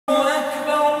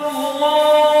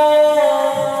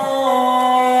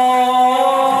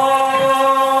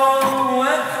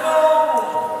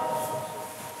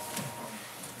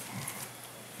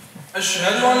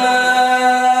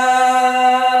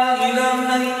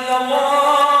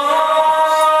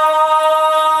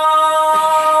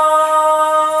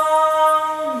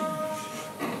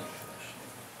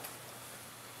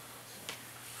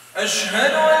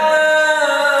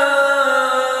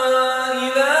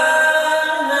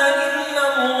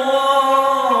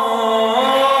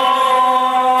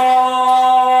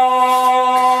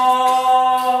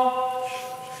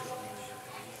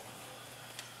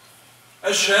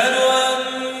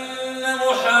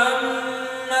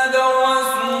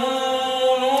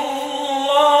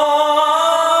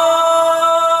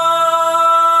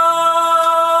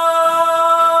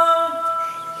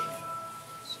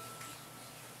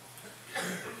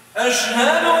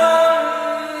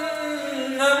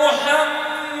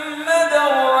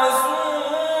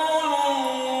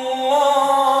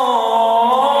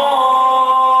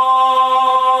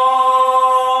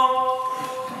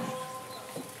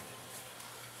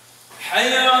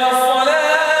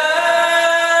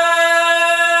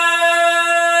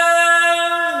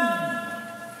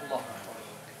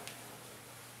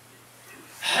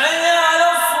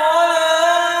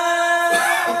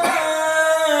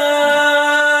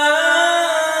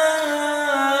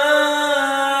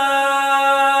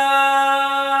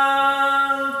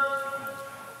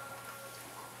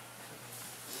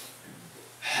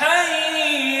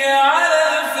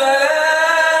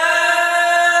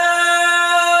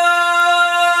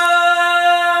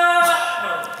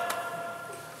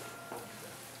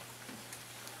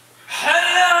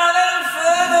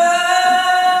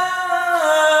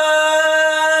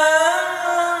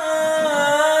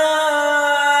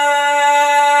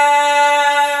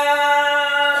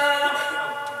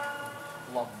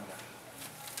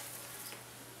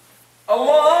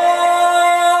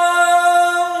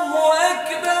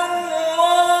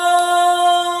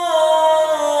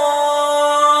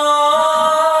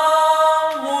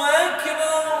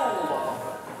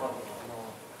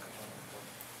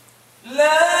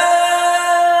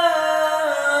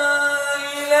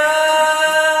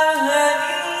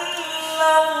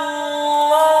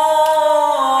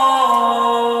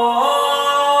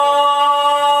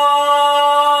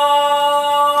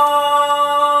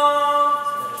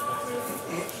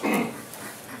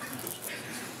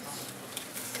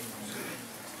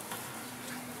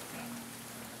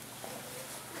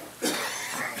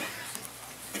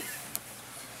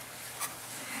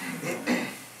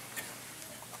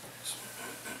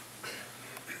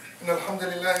الحمد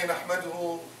لله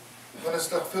نحمده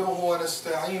ونستغفره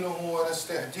ونستعينه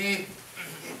ونستهديه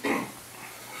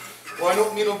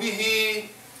ونؤمن به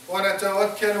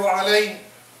ونتوكل عليه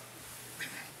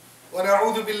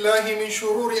ونعوذ بالله من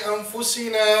شرور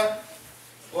أنفسنا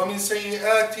ومن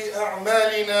سيئات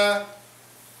أعمالنا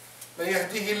من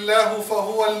يهده الله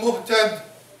فهو المهتد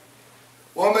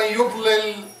ومن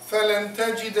يضلل فلن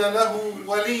تجد له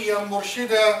وليا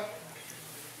مرشدا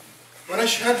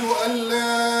ونشهد أن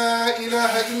لا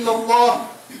إله إلا الله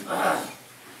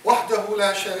وحده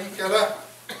لا شريك له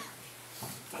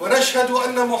ونشهد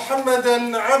أن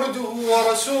محمدا عبده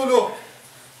ورسوله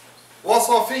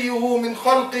وصفيه من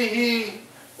خلقه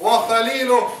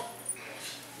وخليله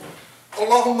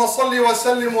اللهم صل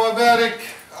وسلم وبارك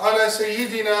على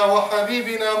سيدنا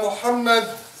وحبيبنا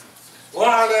محمد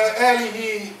وعلى آله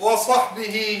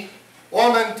وصحبه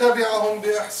ومن تبعهم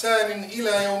بإحسان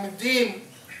إلى يوم الدين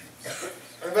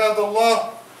عباد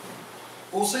الله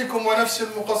أوصيكم ونفسي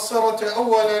المقصرة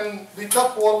أولا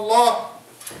بتقوى الله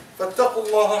فاتقوا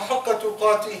الله حق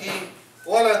تقاته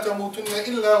ولا تموتن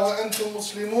إلا وأنتم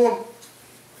مسلمون.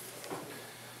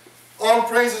 All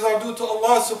praises are due to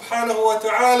Allah subhanahu wa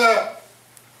ta'ala,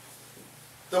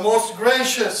 the most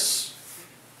gracious,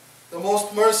 the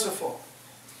most merciful.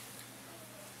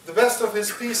 The best of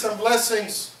his peace and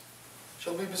blessings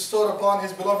shall be bestowed upon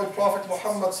his beloved Prophet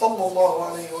Muhammad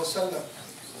sallallahu alayhi wa sallam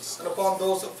and upon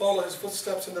those that follow his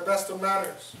footsteps in the best of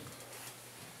manners.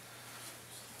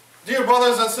 Dear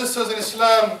brothers and sisters in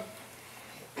Islam,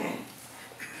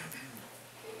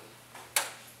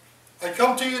 I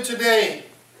come to you today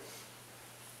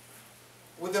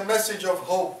with a message of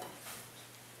hope.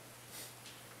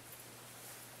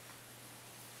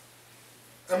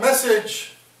 A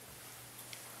message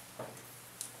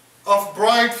of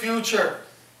bright future.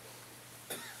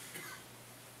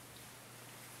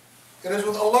 It is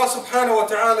with Allah subhanahu wa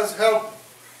ta'ala's help,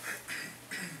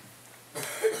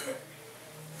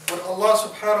 with Allah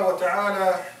subhanahu wa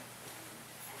ta'ala,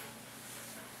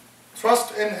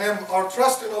 trust in Him, our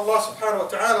trust in Allah subhanahu wa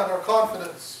ta'ala and our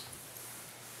confidence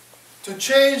to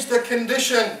change the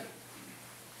condition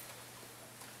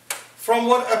from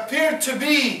what appeared to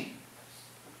be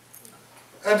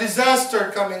a disaster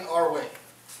coming our way.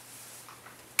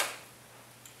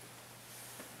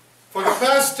 For the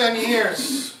past 10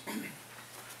 years,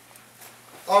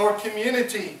 our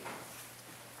community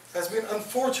has been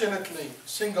unfortunately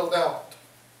singled out,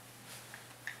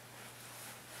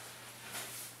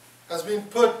 has been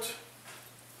put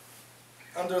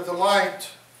under the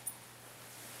light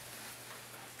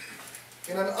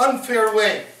in an unfair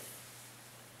way.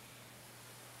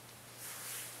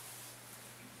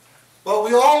 But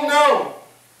we all know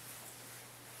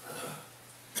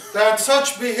that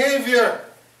such behavior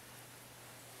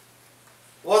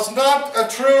was not a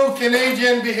true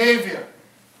Canadian behavior.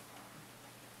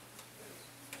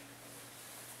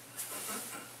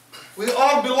 We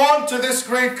all belong to this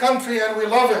great country and we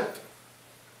love it.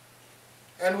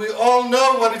 And we all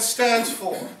know what it stands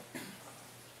for.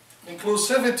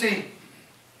 Inclusivity,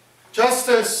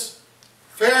 justice,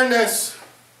 fairness,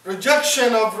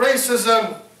 rejection of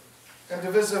racism and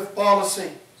divisive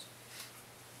policy.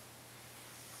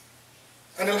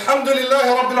 And alhamdulillah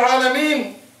Rabbil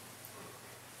Alameen,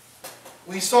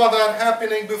 we saw that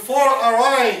happening before our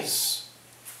eyes.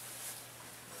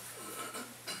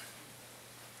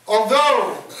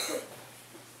 Although,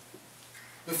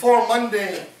 before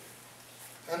Monday,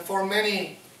 and for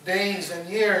many days and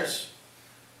years,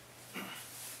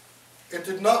 it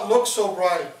did not look so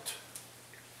bright.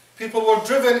 People were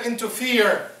driven into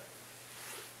fear.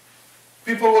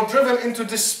 People were driven into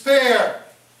despair,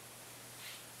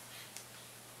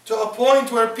 to a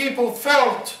point where people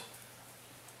felt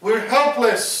we're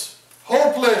helpless,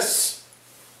 hopeless,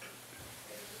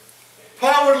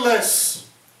 powerless.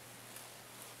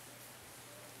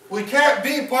 We can't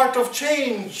be part of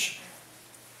change.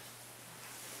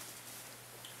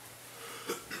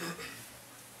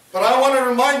 But I want to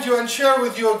remind you and share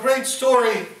with you a great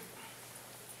story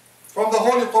from the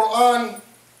Holy Quran,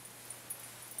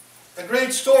 a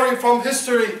great story from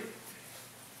history,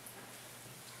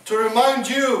 to remind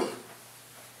you,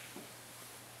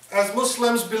 as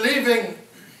Muslims believing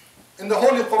in the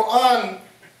Holy Quran,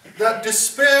 that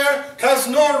despair has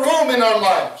no room in our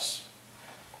lives.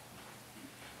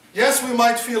 Yes, we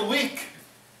might feel weak.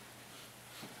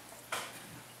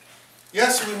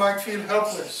 Yes, we might feel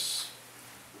helpless.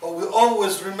 But we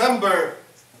always remember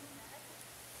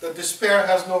that despair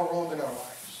has no room in our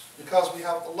lives, because we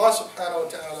have Allah subhanahu wa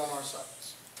ta'ala on our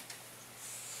sides.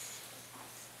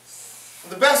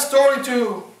 The best story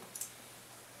to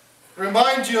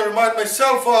remind you, or remind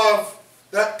myself of,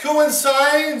 that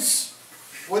coincides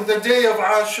with the day of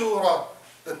Ashura,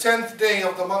 the 10th day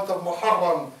of the month of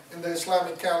Muharram in the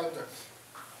Islamic calendar.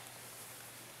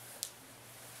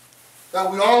 That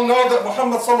we all know that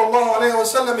Muhammad sallallahu alayhi wa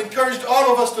sallam encouraged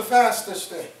all of us to fast this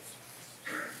day.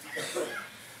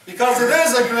 Because it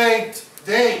is a great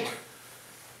day.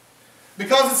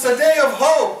 Because it's a day of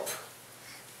hope.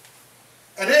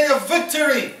 A day of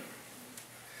victory.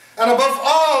 And above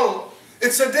all,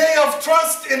 it's a day of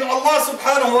trust in Allah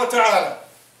subhanahu wa ta'ala.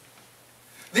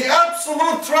 The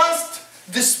absolute trust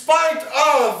despite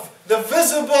of the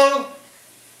visible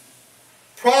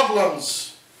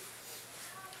problems.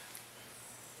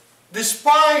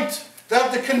 Despite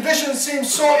that the conditions seem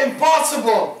so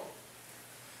impossible.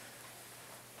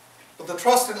 But the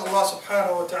trust in Allah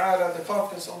subhanahu wa ta'ala and the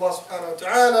confidence in Allah subhanahu wa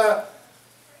ta'ala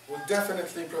will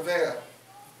definitely prevail.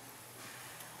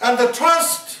 And the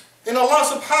trust in Allah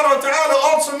subhanahu wa ta'ala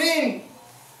also means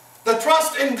the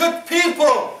trust in good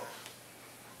people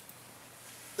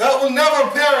that will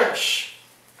never perish.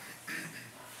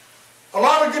 A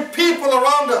lot of good people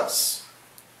around us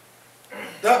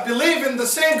that believe in the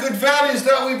same good values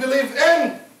that we believe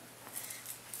in.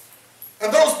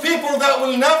 And those people that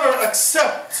will never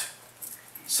accept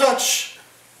such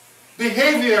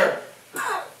behavior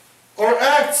or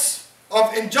acts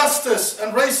of injustice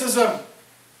and racism.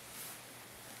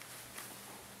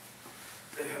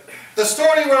 The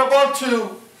story we're about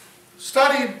to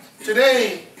study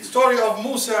today, the story of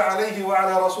Musa alayhi wa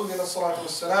ala rasulina salatu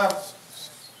wassalam.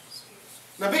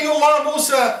 Nabiullah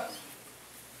Musa,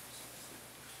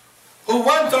 who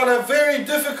went on a very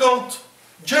difficult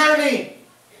journey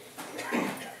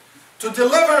to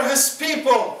deliver his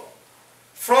people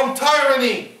from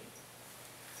tyranny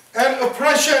and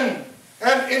oppression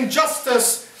and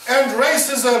injustice and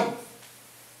racism.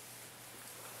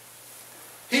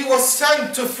 He was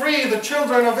sent to free the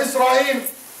children of Israel,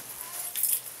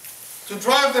 to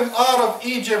drive them out of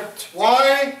Egypt.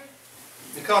 Why?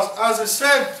 Because, as I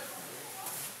said,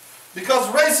 because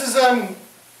racism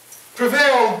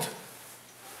prevailed,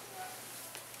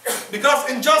 because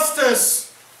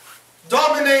injustice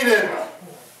dominated,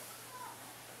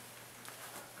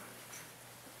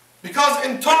 because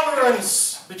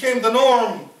intolerance became the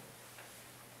norm.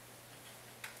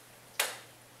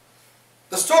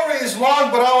 The story is long,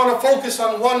 but I want to focus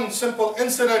on one simple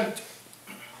incident.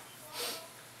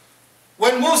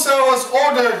 When Musa was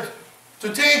ordered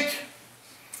to take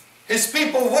his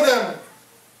people with him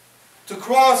to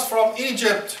cross from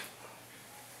Egypt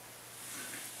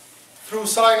through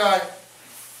Sinai,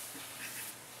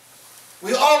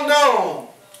 we all know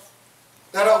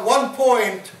that at one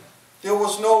point there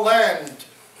was no land,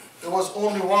 there was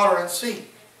only water and sea.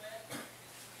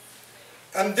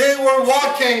 And they were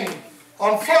walking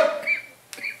on foot.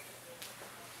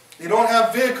 They don't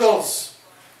have vehicles.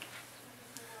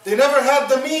 They never had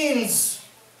the means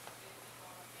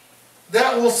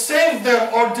that will save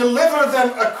them or deliver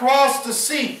them across the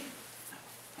sea.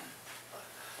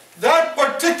 That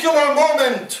particular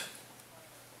moment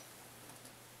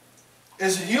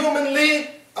is humanly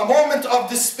a moment of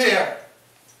despair,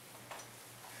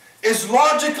 is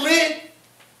logically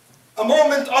a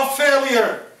moment of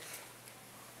failure.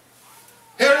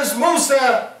 Here is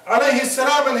Musa alayhi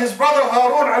salam and his brother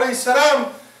Harun alayhi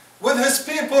salam with his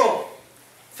people,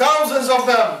 thousands of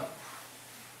them,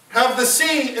 have the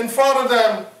sea in front of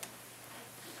them,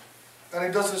 and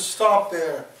it doesn't stop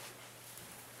there.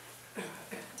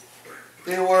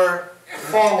 They were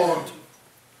followed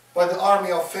by the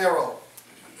army of Pharaoh.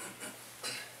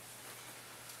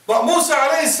 But Musa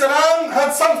alayhi salam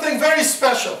had something very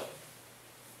special.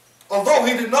 Although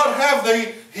he did not have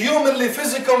the humanly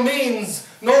physical means,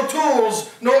 no tools,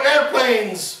 no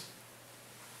airplanes,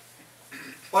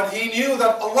 but he knew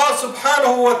that Allah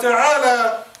subhanahu wa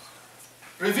ta'ala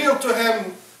revealed to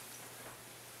him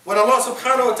when Allah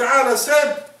subhanahu wa ta'ala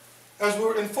said, as we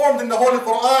were informed in the Holy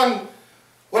Quran,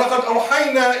 وَلَقَدْ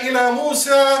أَوْحَيْنَا إِلَى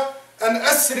مُوسَى أَنْ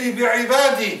أَسْرِ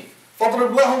بِعِبَادِي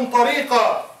فَاضْرِبْ لَهُمْ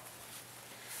طَرِيقًا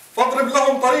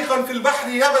فِي الْبَحْرِ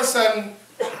يَبَسًا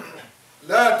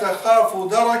لَا تَخَافُ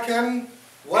دَرَكًا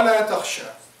وَلَا تَخْشَى.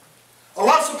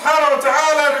 Allah subhanahu wa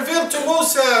ta'ala revealed to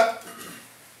Musa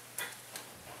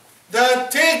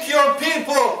that take your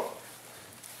people,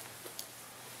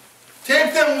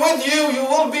 take them with you, you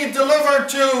will be delivered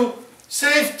to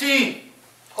safety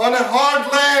on a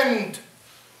hard land.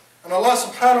 And Allah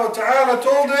subhanahu wa ta'ala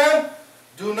told them,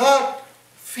 do not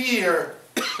fear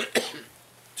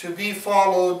to be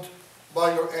followed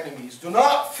by your enemies. Do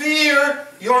not fear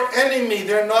your enemy,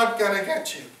 they're not going to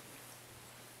get you.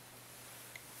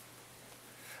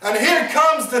 And here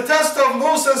comes the test of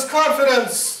Musa's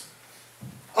confidence.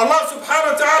 Allah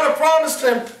subhanahu wa ta'ala promised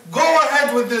him, go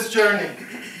ahead with this journey.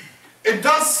 It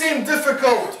does seem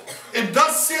difficult. It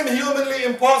does seem humanly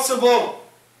impossible.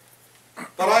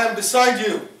 But I am beside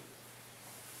you.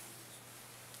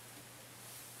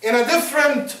 In a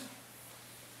different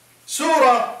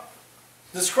surah,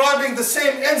 describing the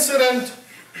same incident,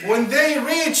 when they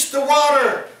reached the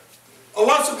water,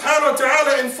 Allah subhanahu wa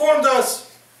ta'ala informed us,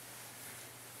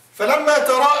 فَلَمَّا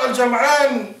تَرَاءَ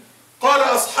الْجَمْعَانِ قَالَ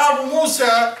أَصْحَابُ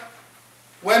مُوسَى.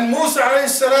 When Musa alayhi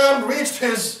salam reached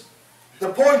the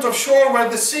point of shore where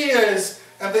the sea is,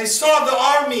 and they saw the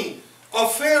army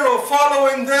of Pharaoh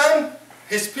following them,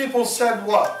 his people said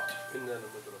what?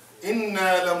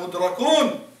 إِنَّا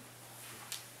لَمُدْرَكُونَ.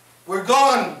 We're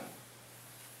gone.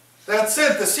 That's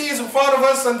it. The sea is in front of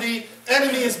us and the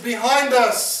enemy is behind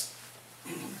us.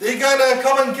 They're gonna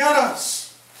come and get us.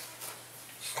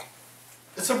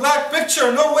 It's a black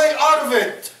picture, no way out of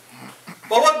it.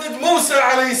 But what did Musa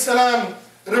alayhi salam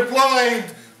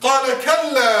replied? قَالَ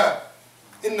كَلَّا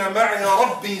إِنَّ مَعِيَ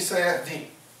رَبِّي سَيَهْدِينَ.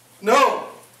 No,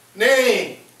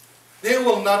 nay, they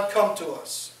will not come to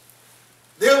us.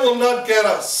 They will not get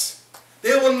us.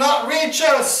 They will not reach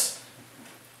us.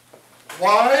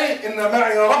 Why? إِنَّ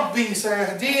مَعِيَ رَبِّي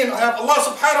سَيَهْدِينَ. I have Allah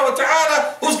subhanahu wa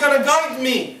ta'ala who's going to guide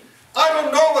me. I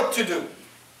don't know what to do.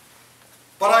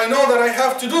 But I know that I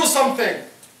have to do something.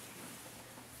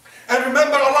 And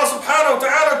remember, Allah subhanahu wa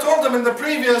ta'ala told them in the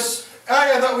previous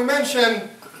ayah that we mentioned,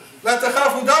 لَا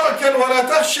تَخَافُ دَرَكًا وَلَا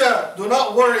تَخْشَى. Do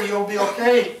not worry, you'll be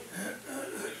okay.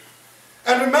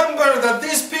 And remember that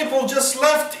these people just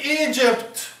left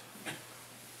Egypt,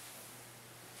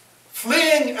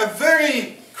 fleeing a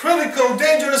very critical,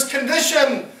 dangerous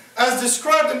condition, as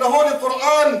described in the Holy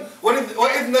Quran,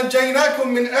 وَإِذْ نَجَّيْنَاكُمْ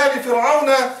مِنْ آلِ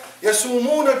فِرْعَوْنَ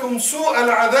يَسُومُونَكُمْ سُوءَ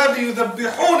الْعَذَابِ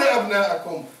يُذَبِّحُونَ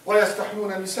أَبْنَاءَكُمْ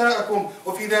وَيَسْتَحْيُونَ نِسَاءَكُمْ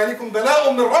وَفِي ذَلِكُمْ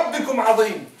بَلَاءٌ مِّن رَبِّكُمْ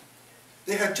عَظِيمٌ.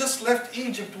 They had just left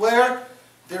Egypt where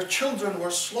their children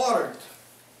were slaughtered.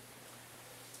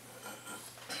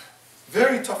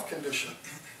 Very tough condition.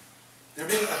 They're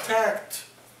being attacked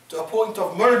to a point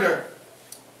of murder.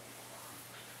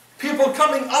 People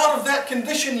coming out of that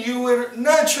condition, you will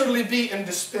naturally be in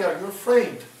despair. You're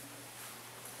afraid.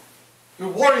 You're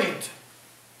worried.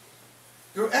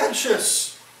 You're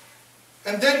anxious.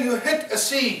 And then you hit a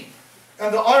sea.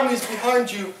 and the armies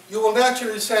behind you, you will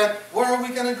naturally say, where are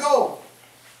we going to go?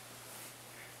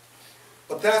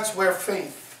 But that's where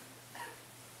faith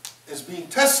is being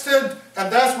tested,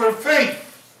 and that's where faith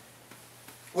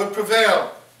will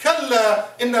prevail.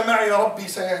 كلا إن معي ربي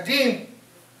سيهدين.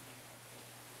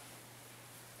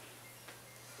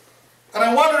 And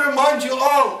I want to remind you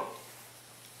all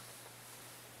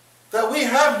that we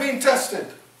have been tested.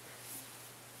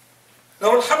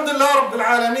 Now, alhamdulillah Rabbil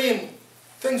Alameen,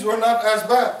 things were not as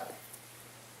bad.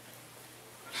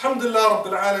 Alhamdulillah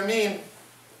Rabbil Alameen,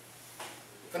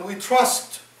 and we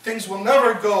trust things will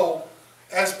never go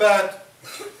as bad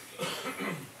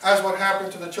as what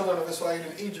happened to the children of Israel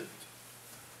in Egypt.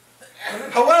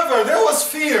 However, there was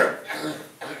fear.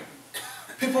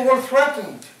 People were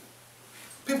threatened.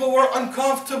 People were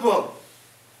uncomfortable.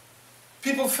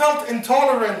 People felt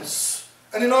intolerance.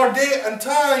 And in our day and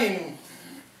time,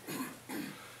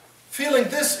 feeling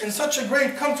this in such a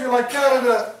great country like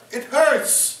Canada, it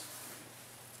hurts.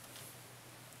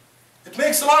 It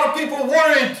makes a lot of people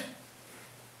worried.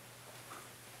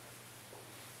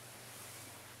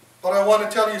 But I want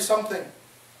to tell you something.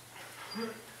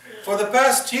 For the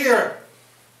past year,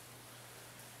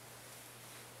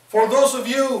 for those of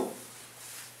you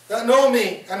that know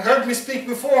me and heard me speak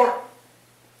before,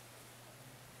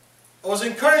 I was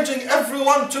encouraging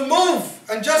everyone to move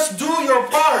and just do your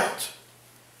part.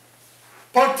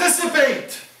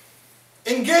 Participate.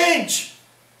 Engage.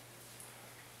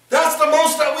 That's the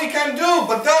most that we can do,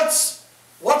 but that's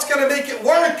what's going to make it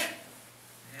work.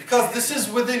 Because this is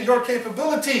within your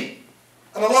capability.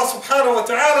 And Allah subhanahu wa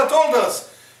ta'ala told us,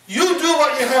 you do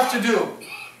what you have to do,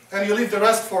 and you leave the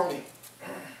rest for me.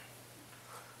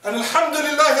 And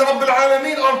alhamdulillah Rabbil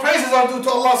Alameen, our praises are due to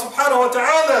Allah subhanahu wa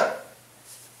ta'ala.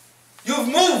 You've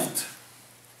moved.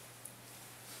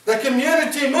 The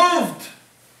community moved.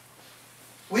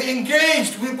 We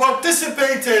engaged, we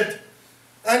participated,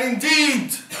 and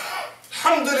indeed,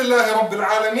 alhamdulillah Rabbil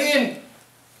Alameen,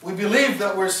 we believe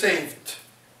that we're saved.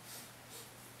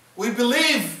 We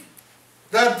believe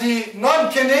that the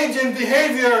non-Canadian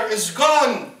behavior is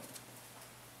gone.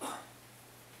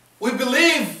 We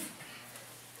believe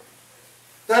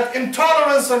that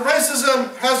intolerance and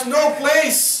racism has no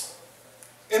place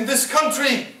in this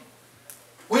country.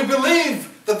 We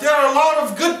believe that there are a lot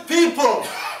of good people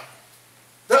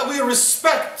that we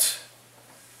respect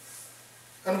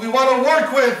and we want to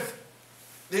work with.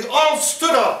 They all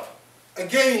stood up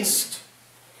against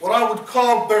what I would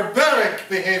call barbaric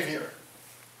behavior.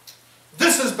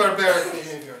 This is barbaric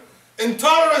behavior.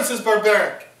 Intolerance is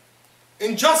barbaric.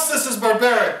 Injustice is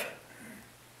barbaric.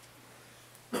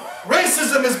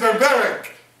 Racism is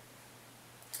barbaric.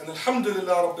 And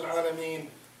alhamdulillah Rabbil Alameen,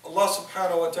 Allah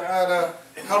subhanahu wa ta'ala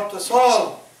helped us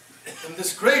all in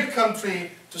this great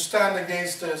country to stand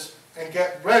against this and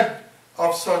get rid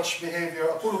of such behavior.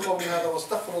 أقول قولي هذا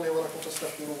واستغفر الله ولكم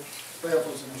فاستغفروه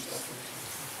فيفوز المستغفرون.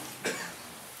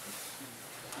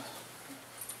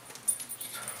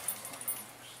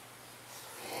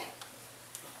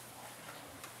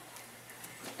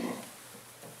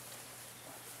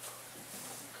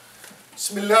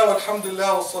 بسم الله والحمد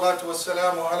لله والصلاة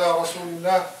والسلام على رسول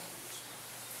الله.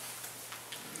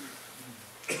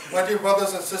 My dear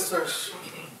brothers and sisters,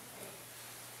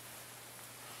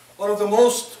 one of the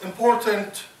most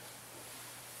important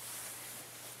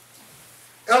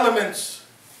elements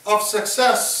of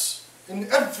success in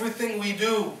everything we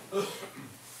do is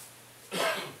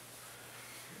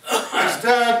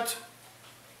that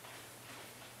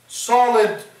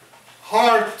solid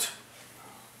heart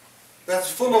that's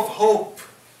full of hope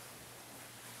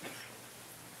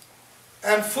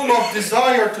and full of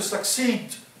desire to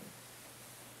succeed.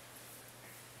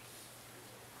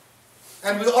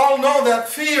 And we all know that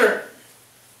fear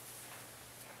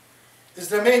is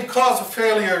the main cause of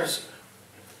failures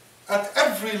at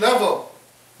every level.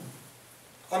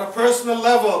 On a personal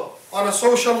level, on a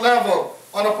social level,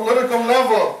 on a political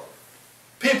level.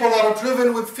 People that are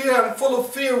driven with fear and full of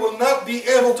fear will not be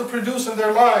able to produce in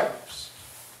their lives.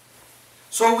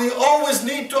 So we always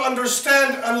need to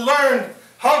understand and learn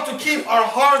how to keep our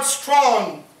hearts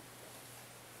strong,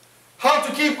 how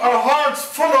to keep our hearts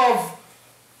full of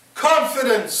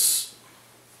confidence.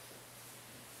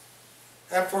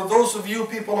 And for those of you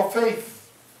people of faith,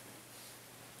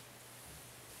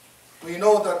 we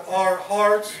know that our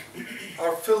hearts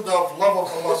are filled of love of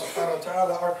Allah subhanahu wa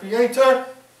ta'ala, our Creator,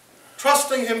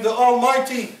 trusting Him the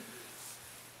Almighty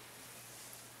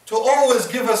to always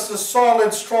give us the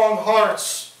solid, strong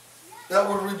hearts that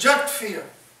will reject fear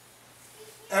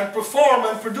and perform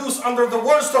and produce under the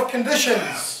worst of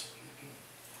conditions.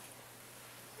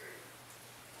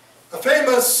 A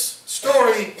famous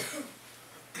story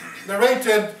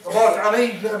narrated about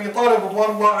Ali ibn Abi Talib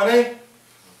radhiyallahu alayhi,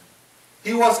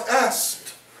 he was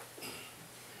asked,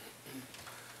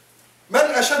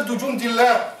 Man ashaddu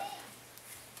jundillah?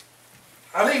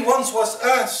 Ali once was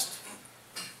asked,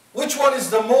 which one is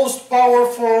the most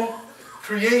powerful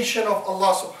creation of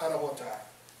Allah subhanahu wa ta'ala?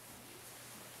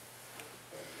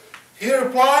 He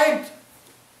replied,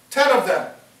 10 of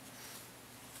them.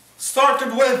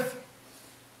 Started with,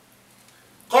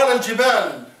 قال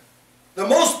الجبال. The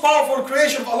most powerful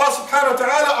creation of Allah subhanahu wa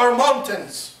ta'ala are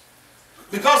mountains.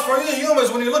 Because for you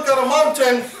humans, when you look at a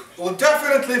mountain, you will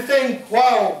definitely think,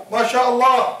 wow,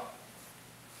 mashallah,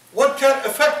 what can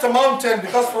affect a mountain?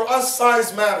 Because for us,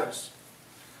 size matters.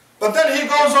 But then he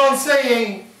goes on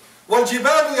saying,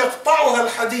 وَالْجِبَالُ يَقْطَعُهَا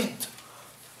الْحَدِيدُ.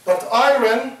 But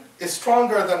iron is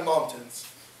stronger than mountains.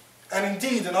 And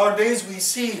indeed, in our days, we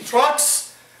see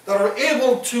trucks that are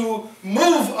able to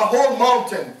move a whole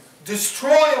mountain,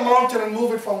 destroy a mountain and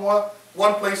move it from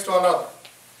one place to another.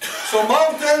 So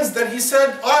mountains, then he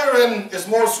said, iron is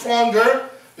more stronger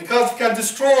because it can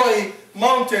destroy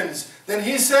mountains. Then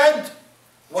he said,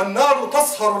 وَالنَّارُ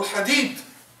تَصْهَرُ الْحَدِيدُ.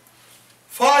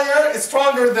 Fire is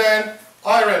stronger than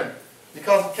iron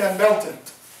because it can melt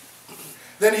it.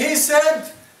 Then he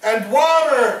said, and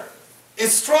water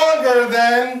is stronger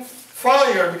than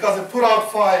fire because it put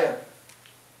out fire.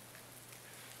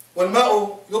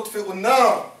 وَالْمَاءُ يُطْفِئُ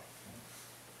النَّارِ.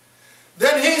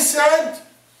 Then he said,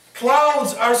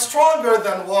 clouds are stronger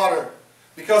than water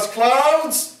because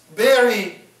clouds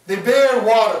they bear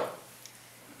water.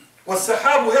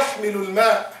 وَالسَّحَابُ يَحْمِلُ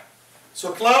الْمَاءِ.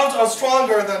 So clouds are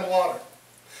stronger than water.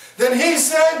 Then he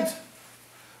said,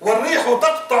 وَالرِّيحُ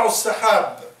تَقْطَعُ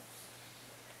السَّحَابِ.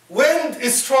 Wind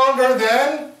is stronger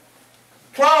than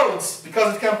clouds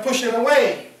because it can push it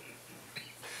away.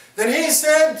 Then he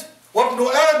said,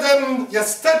 وَابْنُ آدَمْ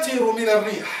يَسْتَتِرُ مِنَ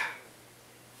الرِّيحِ.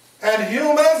 And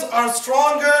humans are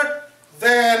stronger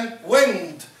than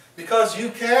wind because you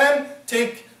can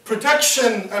take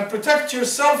protection and protect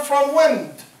yourself from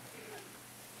wind.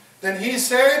 Then he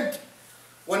said,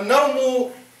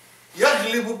 وَالنَّوْمُ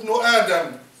يَغْلِبُ ابْنُ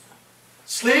آدَمْ.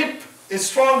 Sleep is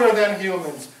stronger than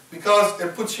humans because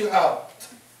it puts you out.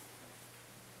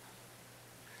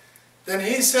 Then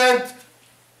he said,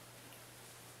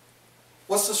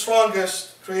 what's the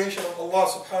strongest creation of Allah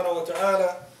subhanahu wa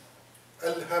ta'ala?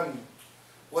 Al-ham.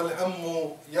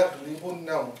 وَالْهَمُّ يَغْلِبُ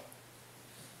النَّوْمِ.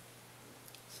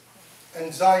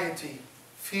 Anxiety,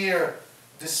 fear,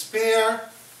 despair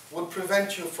would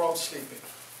prevent you from sleeping.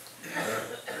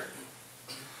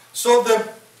 So the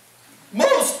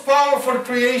most powerful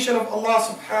creation of Allah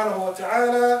subhanahu wa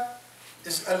ta'ala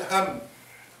is al-ham,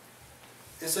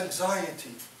 is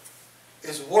anxiety,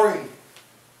 is worry,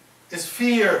 is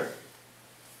fear.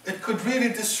 It could really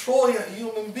destroy a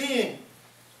human being.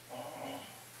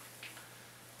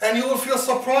 And you will feel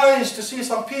surprised to see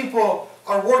some people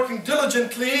are working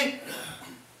diligently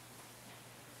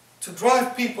to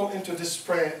drive people into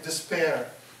despair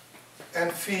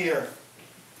and fear.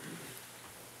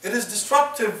 It is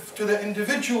destructive to the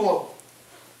individual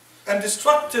and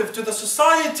destructive to the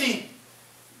society.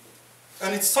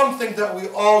 And it's something that we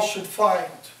all should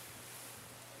fight.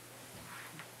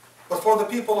 But for the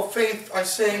people of faith, I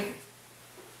say,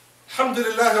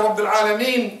 Alhamdulillah Rabbil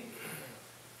Alameen,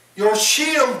 your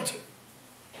shield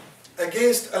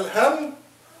against al-ham,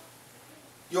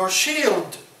 your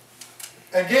shield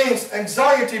against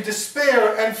anxiety,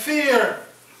 despair, and fear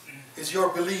is your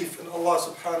belief in Allah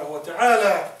subhanahu wa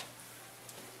ta'ala.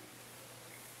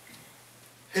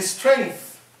 His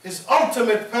strength, His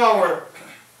ultimate power,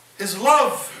 His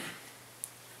love,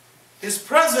 His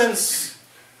presence,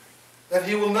 that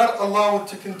He will not allow it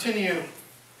to continue.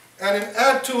 And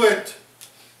add to it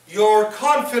your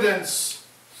confidence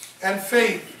and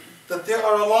faith that there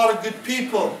are a lot of good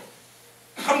people,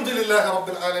 Alhamdulillah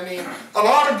Rabbil Alameen, a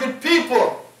lot of good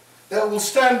people that will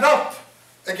stand up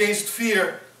against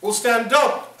fear, will stand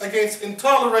up against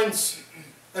intolerance,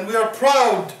 and we are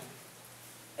proud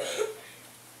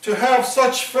to have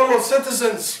such fellow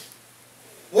citizens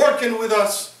working with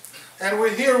us, and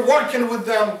we're here working with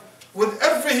them, with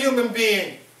every human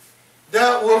being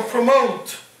that will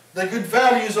promote the good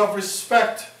values of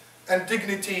respect and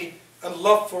dignity and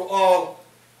love for all.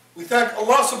 We thank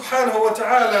Allah subhanahu wa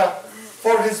ta'ala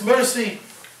for His mercy,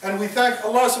 and we thank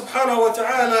Allah subhanahu wa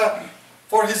ta'ala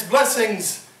for His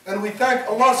blessings, and we thank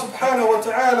Allah subhanahu wa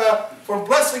ta'ala for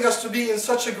blessing us to be in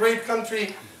such a great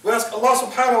country. We ask Allah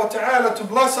subhanahu wa ta'ala to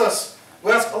bless us.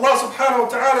 We ask Allah subhanahu wa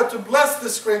ta'ala to bless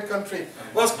this great country.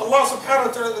 We ask Allah subhanahu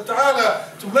wa ta'ala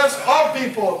to bless all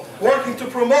people working to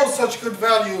promote such good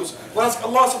values. We ask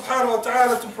Allah subhanahu wa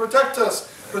ta'ala to protect us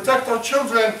protect our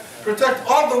children, protect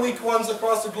all the weak ones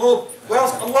across the globe. We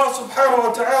ask Allah subhanahu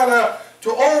wa ta'ala to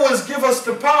always give us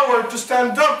the power to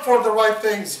stand up for the right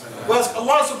things. We ask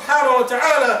Allah subhanahu wa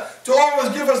ta'ala to always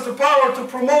give us the power to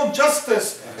promote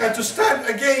justice and to stand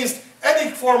against any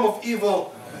form of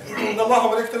evil.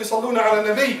 اللهم ملائكته يصلون على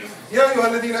النبي يا أيها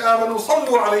الذين آمنوا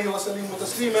صلوا عليه وسلموا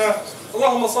تسليما.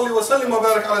 اللهم صل وسلم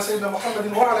وبارك على سيدنا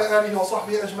محمد وعلى آله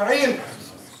وصحبه أجمعين.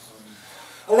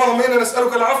 اللهم إنا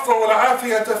نسألك العفو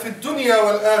والعافية في الدنيا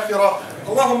والآخرة.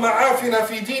 اللهم عافنا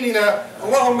في ديننا،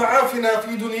 اللهم عافنا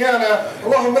في دنيانا،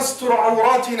 اللهم استر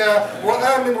عوراتنا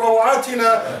وآمن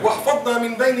روعاتنا واحفظنا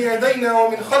من بين يدينا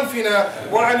ومن خلفنا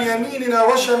وعن يميننا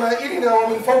وشمائلنا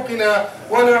ومن فوقنا،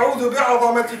 ونعوذ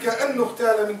بعظمتك أن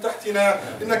نغتال من تحتنا،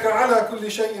 إنك على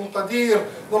كل شيء قدير.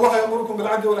 إن الله يأمركم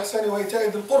بالعدل والإحسان وإيتاء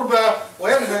ذي القربى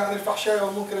وينهى عن الفحشاء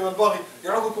والمنكر والبغي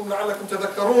يعظكم لعلكم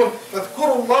تذكرون.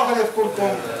 فاذكروا الله يذكركم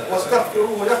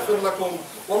واستغفروه يغفر لكم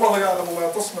والله يعلم ما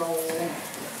تصنعون.